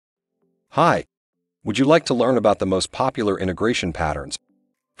Hi! Would you like to learn about the most popular integration patterns?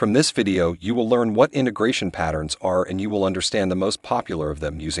 From this video, you will learn what integration patterns are and you will understand the most popular of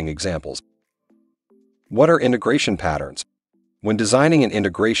them using examples. What are integration patterns? When designing an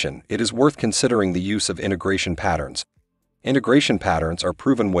integration, it is worth considering the use of integration patterns. Integration patterns are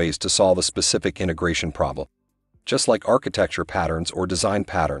proven ways to solve a specific integration problem. Just like architecture patterns or design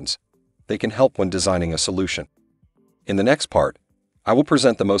patterns, they can help when designing a solution. In the next part, I will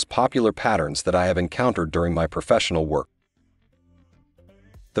present the most popular patterns that I have encountered during my professional work.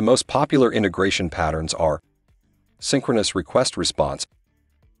 The most popular integration patterns are synchronous request response,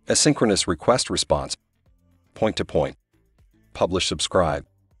 asynchronous request response, point-to-point, publish-subscribe,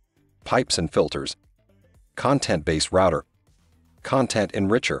 pipes and filters, content-based router, content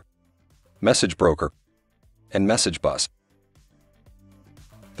enricher, message broker, and message bus.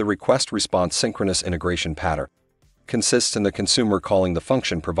 The request-response synchronous integration pattern consists in the consumer calling the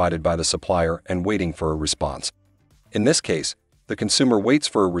function provided by the supplier and waiting for a response. In this case, the consumer waits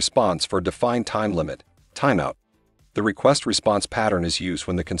for a response for a defined time limit, timeout. The request-response pattern is used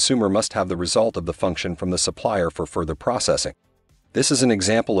when the consumer must have the result of the function from the supplier for further processing. This is an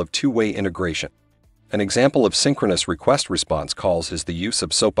example of two-way integration. An example of synchronous request-response calls is the use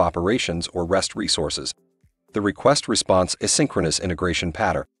of SOAP operations or REST resources. The request-response asynchronous integration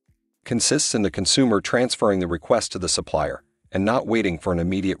pattern consists in the consumer transferring the request to the supplier and not waiting for an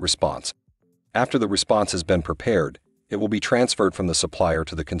immediate response. After the response has been prepared, it will be transferred from the supplier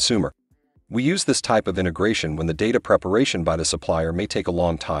to the consumer. We use this type of integration when the data preparation by the supplier may take a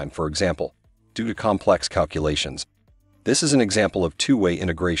long time, for example, due to complex calculations. This is an example of two-way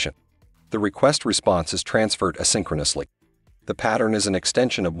integration. The request response is transferred asynchronously. The pattern is an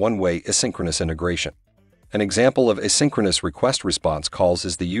extension of one-way asynchronous integration. An example of asynchronous request response calls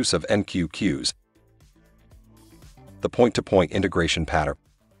is the use of enqueue queues. The point-to-point integration pattern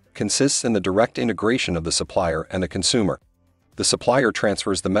consists in the direct integration of the supplier and the consumer. The supplier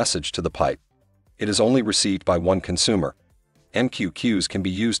transfers the message to the pipe. It is only received by one consumer. Enqueue queues can be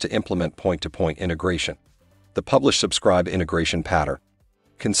used to implement point-to-point integration. The publish-subscribe integration pattern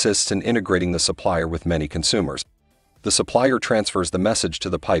consists in integrating the supplier with many consumers. The supplier transfers the message to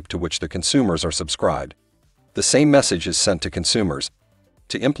the pipe to which the consumers are subscribed. The same message is sent to consumers.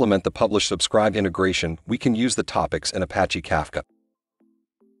 To implement the publish-subscribe integration, we can use the topics in Apache Kafka.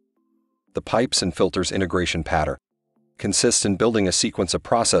 The pipes and filters integration pattern consists in building a sequence of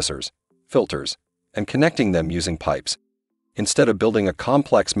processors, filters, and connecting them using pipes. Instead of building a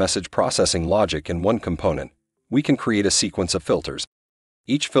complex message processing logic in one component, we can create a sequence of filters.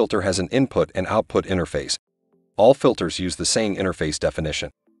 Each filter has an input and output interface. All filters use the same interface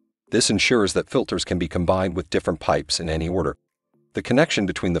definition. This ensures that filters can be combined with different pipes in any order. The connection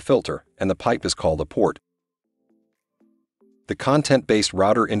between the filter and the pipe is called a port. The content-based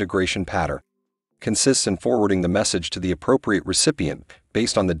router integration pattern consists in forwarding the message to the appropriate recipient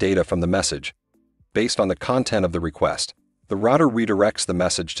based on the data from the message. Based on the content of the request, the router redirects the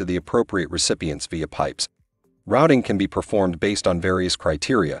message to the appropriate recipients via pipes. Routing can be performed based on various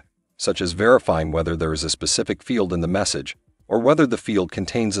criteria, such as verifying whether there is a specific field in the message or whether the field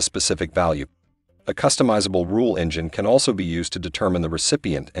contains a specific value. A customizable rule engine can also be used to determine the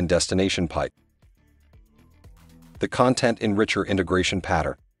recipient and destination pipe. The content enricher integration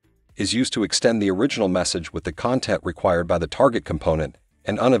pattern is used to extend the original message with the content required by the target component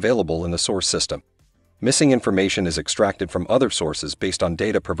and unavailable in the source system. Missing information is extracted from other sources based on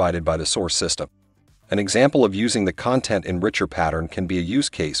data provided by the source system. An example of using the content enricher pattern can be a use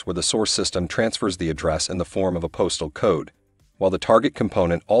case where the source system transfers the address in the form of a postal code, while the target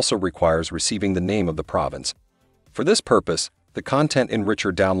component also requires receiving the name of the province. For this purpose, the content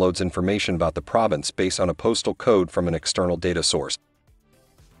enricher downloads information about the province based on a postal code from an external data source.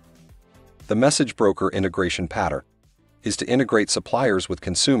 The message broker integration pattern is to integrate suppliers with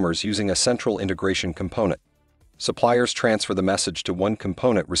consumers using a central integration component. Suppliers transfer the message to one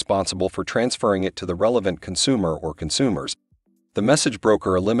component responsible for transferring it to the relevant consumer or consumers. The message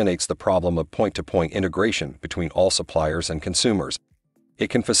broker eliminates the problem of point-to-point integration between all suppliers and consumers. It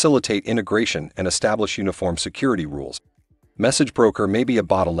can facilitate integration and establish uniform security rules. Message broker may be a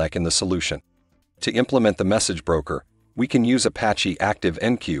bottleneck in the solution. To implement the message broker, we can use Apache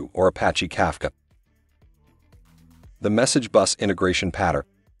ActiveEnqueue or Apache Kafka. The message bus integration pattern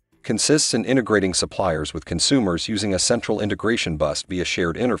consists in integrating suppliers with consumers using a central integration bus via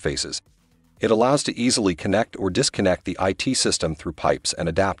shared interfaces. It allows to easily connect or disconnect the IT system through pipes and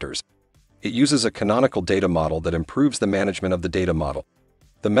adapters. It uses a canonical data model that improves the management of the data model.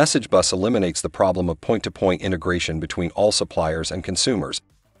 The message bus eliminates the problem of point-to-point integration between all suppliers and consumers.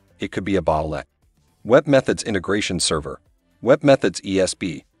 It could be a bottleneck. Web Methods Integration Server, Web Methods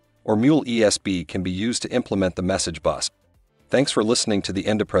ESB, or Mule ESB can be used to implement the message bus. Thanks for listening to the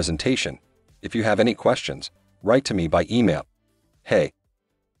end of presentation. If you have any questions, write to me by email. Hey,